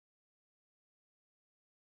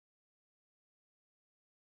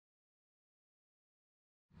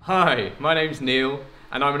Hi, my name's Neil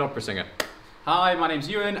and I'm an opera singer. Hi, my name's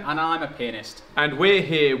Ewan and I'm a pianist. And we're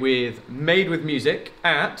here with Made with Music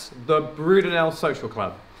at the Brudenell Social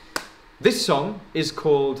Club. This song is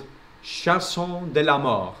called Chanson de la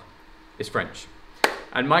mort. It's French.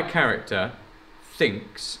 And my character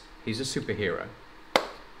thinks he's a superhero.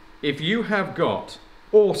 If you have got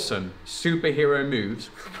awesome superhero moves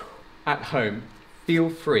at home, feel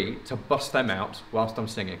free to bust them out whilst I'm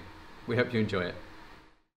singing. We hope you enjoy it.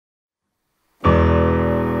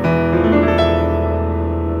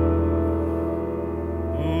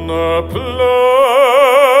 Ne pleure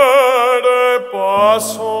pas,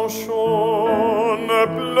 Chanson, ne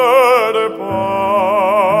pleure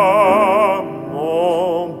pas,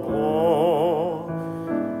 mon bon.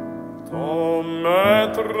 Ton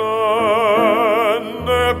maître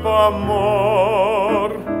n'est pas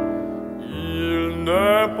mort, il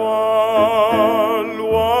n'est pas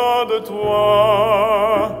loin de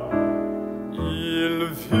toi, il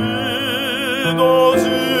vit dans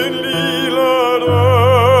une île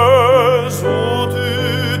heureuse où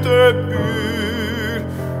tu t'es pur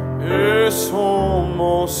et son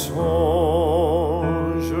mensonge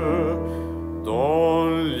dans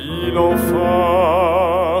l'île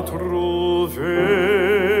enfin trouvée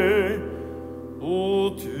où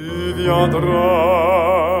tu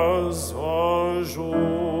viendras un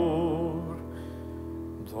jour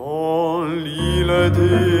dans l'île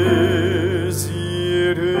désirée,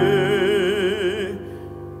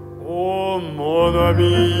 oh mon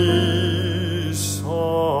ami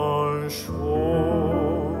Sancho.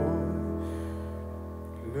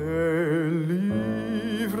 Les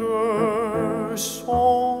livres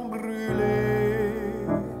sont brûlés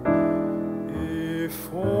et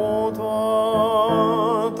font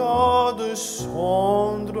un tas de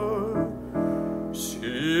cendres.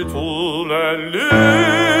 Si tous les livres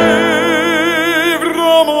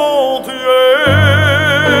m'ont tué,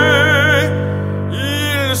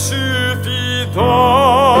 il suffit d'un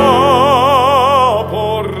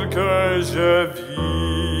pour que je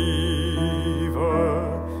vive,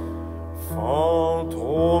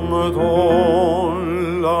 fantôme dans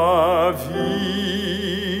la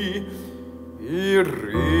vie et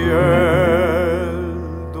réel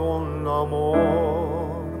dans la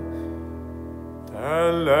mort.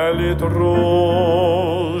 Tel est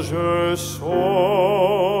l'étrange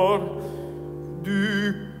sort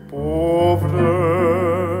du pauvre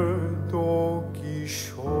Don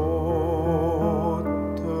Quichotte.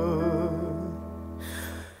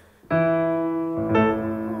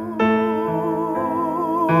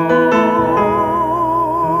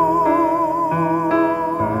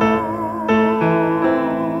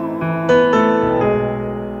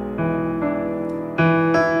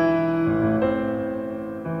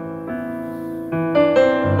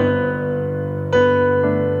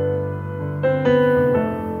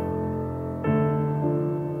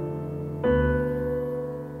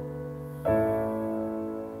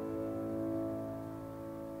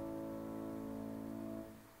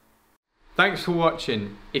 Thanks for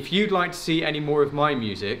watching. If you'd like to see any more of my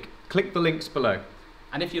music, click the links below.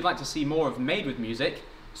 And if you'd like to see more of Made with Music,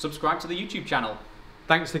 subscribe to the YouTube channel.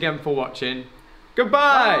 Thanks again for watching.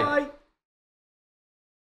 Goodbye! Bye!